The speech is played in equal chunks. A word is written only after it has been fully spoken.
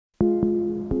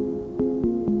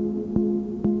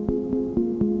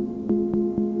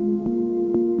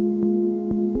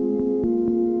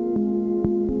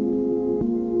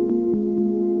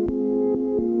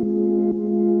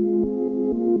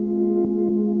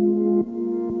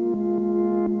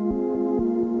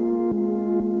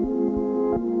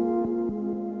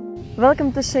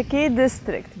Welcome to Šakiai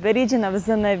district, the region of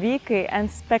Zanavykai and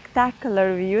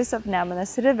spectacular views of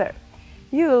Nemunas River.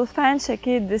 You will find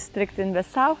Šakiai district in the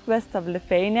southwest of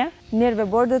Lithuania, near the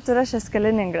border to Russia's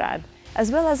Kaliningrad,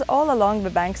 as well as all along the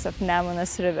banks of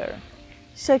Nemunas River.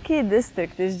 Šakiai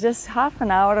district is just half an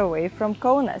hour away from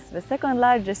Kaunas, the second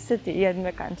largest city in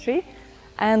the country,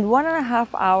 and 1.5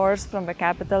 hours from the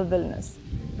capital Vilnius.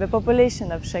 The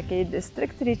population of Šakiai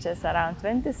district reaches around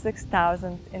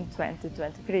 26,000 in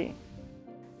 2023.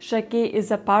 Šakiai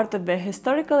is a part of the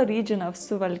historical region of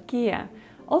Suvalkija,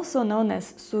 also known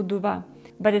as Sūduva,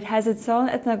 but it has its own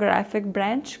ethnographic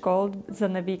branch called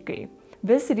Zanavykai.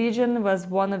 This region was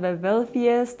one of the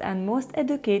wealthiest and most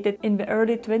educated in the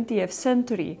early 20th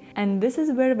century, and this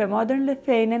is where the modern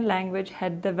Lithuanian language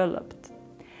had developed.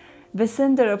 The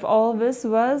center of all this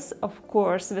was, of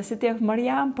course, the city of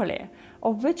Marijampolė,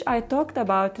 of which I talked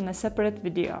about in a separate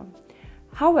video.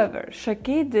 However,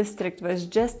 Šakiai district was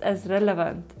just as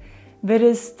relevant. There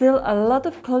is still a lot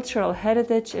of cultural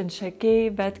heritage in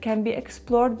Šakiai that can be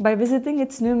explored by visiting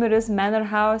its numerous manor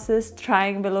houses,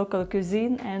 trying the local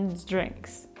cuisine and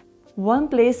drinks. One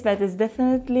place that is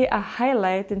definitely a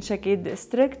highlight in Šakiai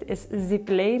district is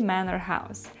Zypliai manor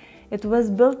house. It was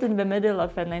built in the middle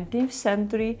of the 19th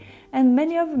century, and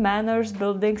many of the manor's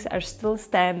buildings are still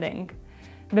standing.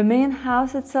 The main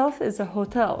house itself is a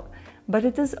hotel, but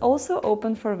it is also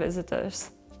open for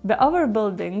visitors. The other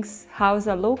buildings house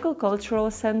a local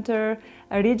cultural center,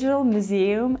 a regional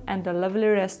museum, and a lovely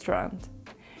restaurant.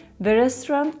 The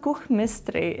restaurant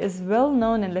Kuchmistrai is well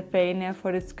known in Lithuania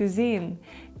for its cuisine.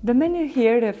 The menu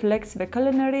here reflects the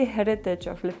culinary heritage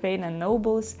of Lithuanian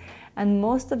nobles, and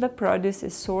most of the produce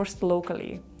is sourced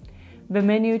locally. The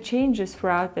menu changes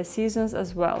throughout the seasons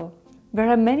as well. There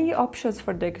are many options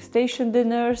for degustation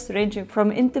dinners, ranging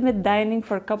from intimate dining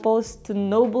for couples to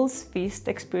nobles' feast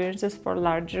experiences for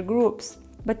larger groups.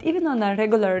 But even on a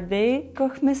regular day,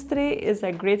 Kuchmistrai is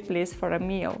a great place for a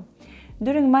meal.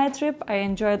 During my trip, I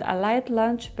enjoyed a light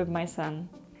lunch with my son.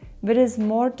 There is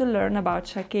more to learn about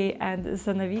Šakiai and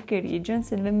Zanavykai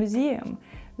regions in the museum,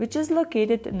 which is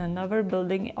located in another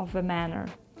building of the manor.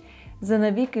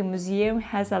 Zanavykai Museum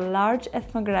has a large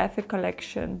ethnographic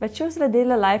collection that shows the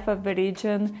daily life of the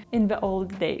region in the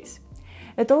old days.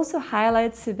 It also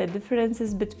highlights the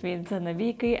differences between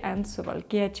Zanavykai and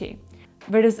Suvalkiečiai.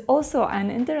 There is also an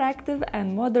interactive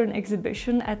and modern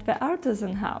exhibition at the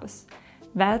Artisan House.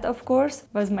 That, of course,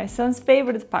 was my son's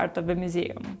favorite part of the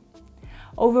museum.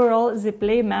 Overall,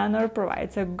 Zypliai Manor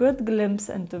provides a good glimpse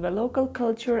into the local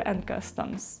culture and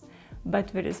customs, but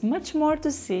there is much more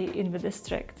to see in the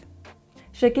district.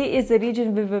 Šakiai is a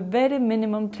region with a very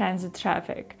minimum transit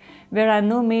traffic. There are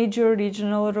no major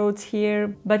regional roads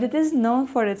here, but it is known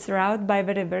for its route by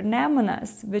the river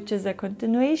Nemunas, which is a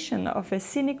continuation of a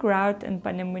scenic route in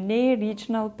Panemuniai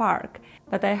Regional Park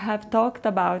that I have talked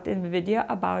about in the video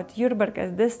about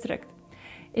Jurbarkas district.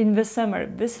 In the summer,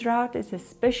 this route is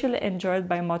especially enjoyed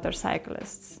by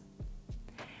motorcyclists.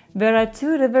 There are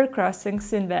 2 river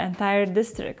crossings in the entire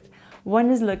district.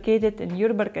 One is located in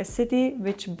Jurbarkas city,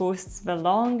 which boasts the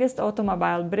longest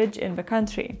automobile bridge in the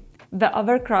country. The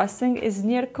other crossing is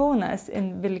near Kaunas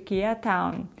in Vilkija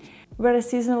town, where a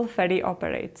seasonal ferry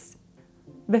operates.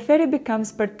 The ferry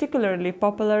becomes particularly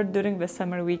popular during the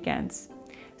summer weekends.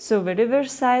 So the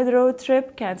riverside road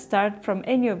trip can start from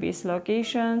any of these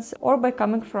locations or by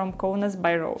coming from Kaunas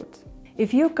by road.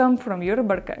 If you come from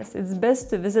Jurbarkas, it's best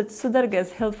to visit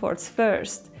Sudargas hill forts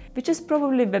first, which is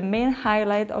probably the main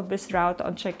highlight of this route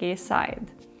on Šakiai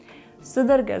side.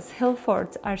 Sudargas hill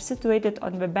forts are situated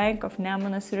on the bank of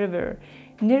Nemunas River,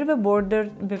 near the border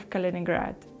with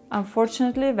Kaliningrad.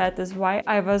 Unfortunately, that is why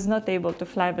I was not able to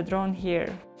fly the drone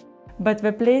here. But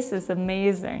the place is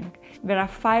amazing. There are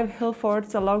 5 hill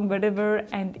forts along the river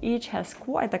and each has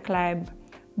quite a climb.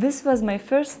 This was my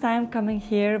first time coming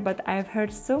here, but I've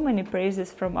heard so many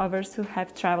praises from others who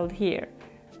have traveled here.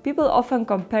 People often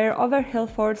compare other hill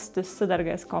forts to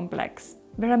Sudargas complex.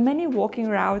 There are many walking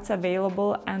routes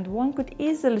available and one could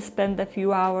easily spend a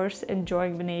few hours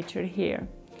enjoying the nature here.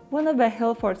 One of the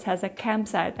hill forts has a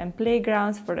campsite and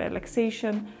playgrounds for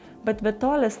relaxation, but the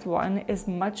tallest one is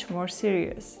much more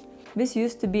serious. This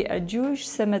used to be a Jewish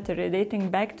cemetery dating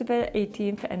back to the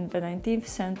 18th and the 19th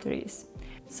centuries.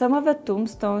 Some of the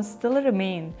tombstones still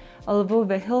remain, although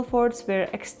the hill forts were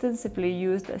extensively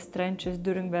used as trenches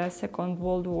during the Second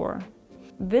World War.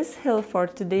 This hill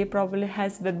fort today probably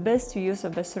has the best views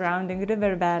of the surrounding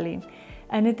river valley,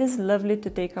 and it is lovely to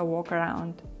take a walk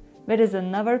around. There is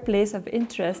another place of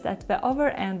interest at the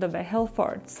other end of the hill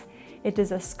forts. It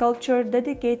is a sculpture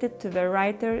dedicated to the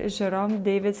writer Jerome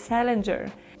David Salinger,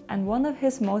 and one of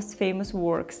his most famous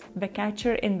works, The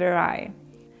Catcher in the Rye.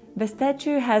 The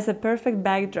statue has a perfect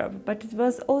backdrop, but it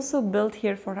was also built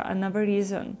here for another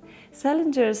reason.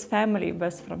 Salinger's family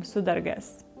was from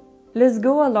Sudargas. Let's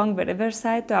go along the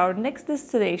riverside to our next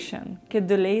destination,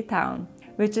 Zypliai town,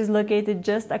 which is located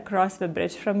just across the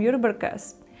bridge from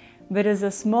Jurbarkas. There is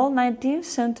a small 19th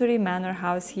century manor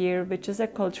house here, which is a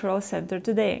cultural center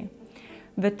today.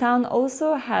 The town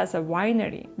also has a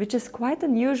winery, which is quite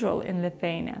unusual in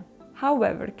Lithuania.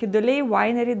 However, Zypliai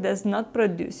winery does not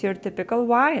produce your typical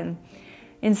wine.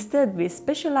 Instead, we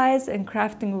specialize in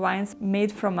crafting wines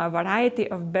made from a variety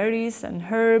of berries and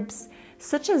herbs,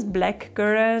 such as black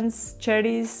currants,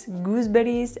 cherries,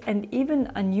 gooseberries, and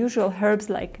even unusual herbs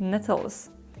like nettles.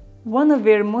 One of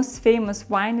their most famous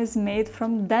wines is made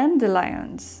from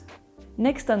dandelions.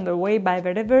 Next on the way by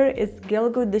the river is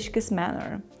Gelgaudiškis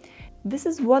Manor. This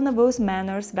is one of those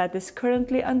manors that is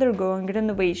currently undergoing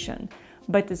renovation,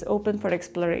 but is open for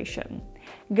exploration.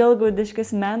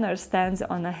 Gelgaudiškis Manor stands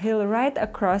on a hill right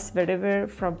across the river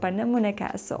from Panemuniai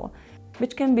Castle,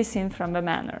 which can be seen from the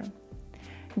manor.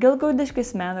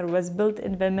 Gelgaudiškis Manor was built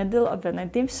in the middle of the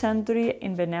 19th century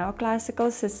in the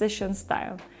neoclassical Secession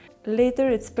style. Later,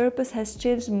 its purpose has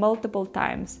changed multiple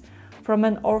times, from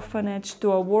an orphanage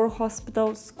to a war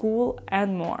hospital, school,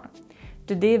 and more.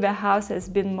 Today, the house has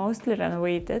been mostly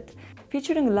renovated,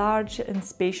 featuring large and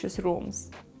spacious rooms.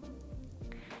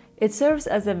 It serves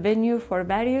as a venue for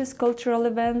various cultural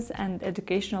events and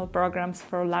educational programs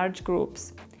for large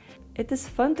groups. It is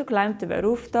fun to climb to the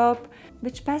rooftop,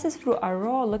 which passes through a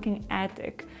raw-looking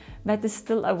attic that is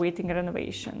still awaiting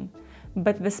renovation.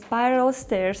 But the spiral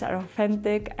stairs are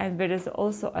authentic, and there is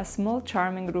also a small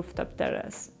charming rooftop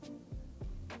terrace.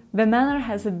 The manor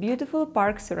has a beautiful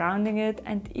park surrounding it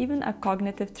and even a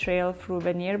cognitive trail through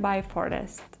the nearby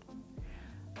forest.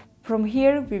 From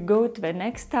here, we go to the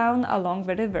next town along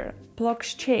the river,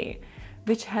 Šakiai,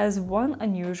 which has one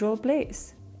unusual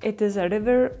place. It is a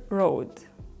river road.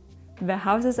 The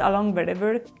houses along the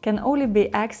river can only be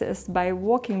accessed by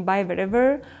walking by the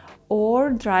river or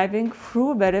driving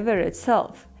through the river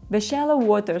itself. The shallow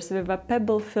waters with a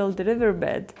pebble-filled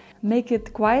riverbed make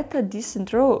it quite a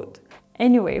decent road.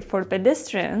 Anyway, for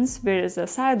pedestrians, there is a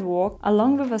sidewalk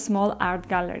along with a small art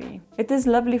gallery. It is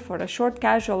lovely for a short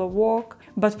casual walk,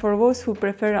 but for those who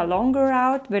prefer a longer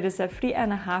route, there is a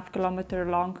 3.5 km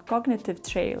long cognitive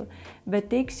trail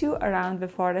that takes you around the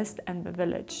forest and the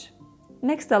village.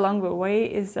 Next along the way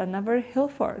is another hill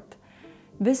fort.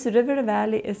 This river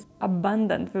valley is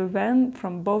abundant with them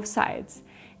from both sides.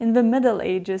 In the Middle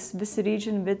Ages, this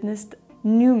region witnessed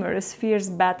numerous fierce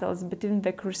battles between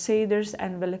the Crusaders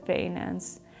and the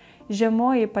Lithuanians.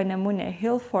 Žemoji Panemuniai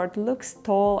hill fort looks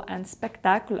tall and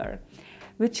spectacular,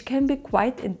 which can be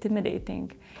quite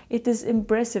intimidating. It is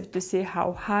impressive to see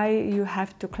how high you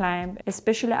have to climb,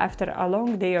 especially after a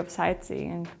long day of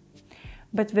sightseeing.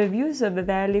 But the views of the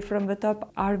valley from the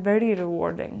top are very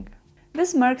rewarding.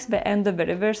 This marks the end of the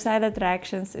riverside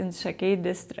attractions in Šakiai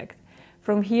district.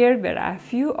 From here, there are a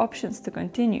few options to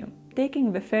continue.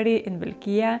 Taking the ferry in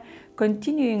Vilkija,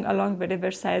 continuing along the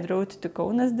riverside road to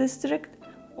Kaunas district,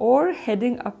 or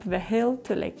heading up the hill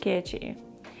to Šakiai.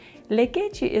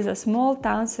 Šakiai is a small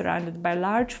town surrounded by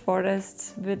large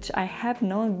forests, which I have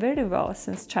known very well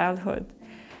since childhood.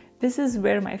 This is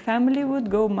where my family would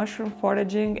go mushroom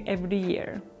foraging every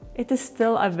year. It is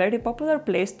still a very popular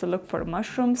place to look for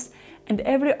mushrooms, and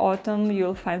every autumn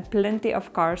you'll find plenty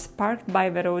of cars parked by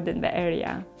the road in the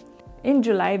area. In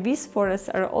July, these forests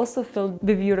are also filled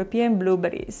with European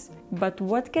blueberries. But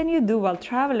what can you do while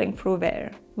traveling through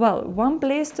there? Well, one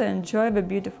place to enjoy the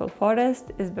beautiful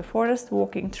forest is the forest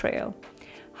walking trail.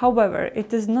 However,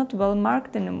 it is not well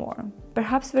marked anymore.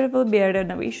 Perhaps there will be a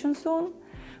renovation soon?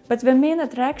 But the main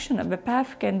attraction of the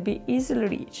path can be easily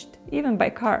reached, even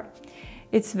by car.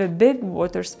 It's the big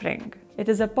water spring. It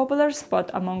is a popular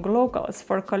spot among locals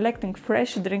for collecting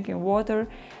fresh drinking water,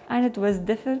 and it was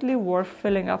definitely worth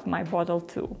filling up my bottle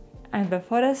too. And the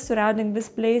forest surrounding this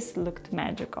place looked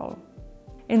magical.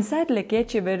 Inside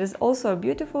Šakiai there is also a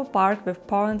beautiful park with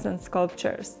ponds and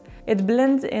sculptures. It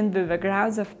blends in with the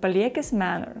grounds of Paliekis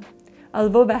Manor.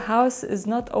 Although the house is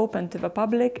not open to the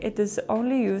public, it is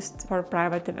only used for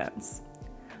private events.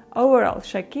 Overall,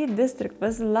 Šakiai district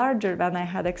was larger than I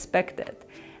had expected,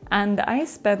 and I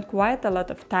spent quite a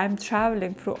lot of time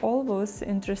traveling through all those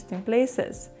interesting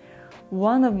places.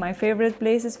 One of my favorite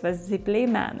places was Zypliai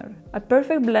Manor, a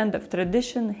perfect blend of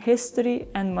tradition, history,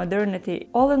 and modernity,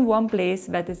 all in one place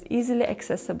that is easily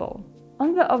accessible.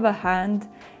 On the other hand,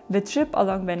 the trip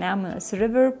along the Nemunas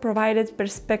River provided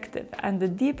perspective and a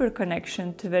deeper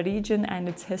connection to the region and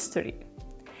its history.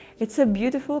 It's a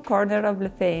beautiful corner of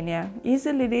Lithuania,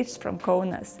 easily reached from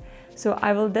Kaunas, so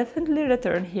I will definitely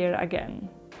return here again.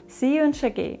 See you in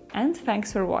Šakiai, and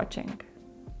thanks for watching!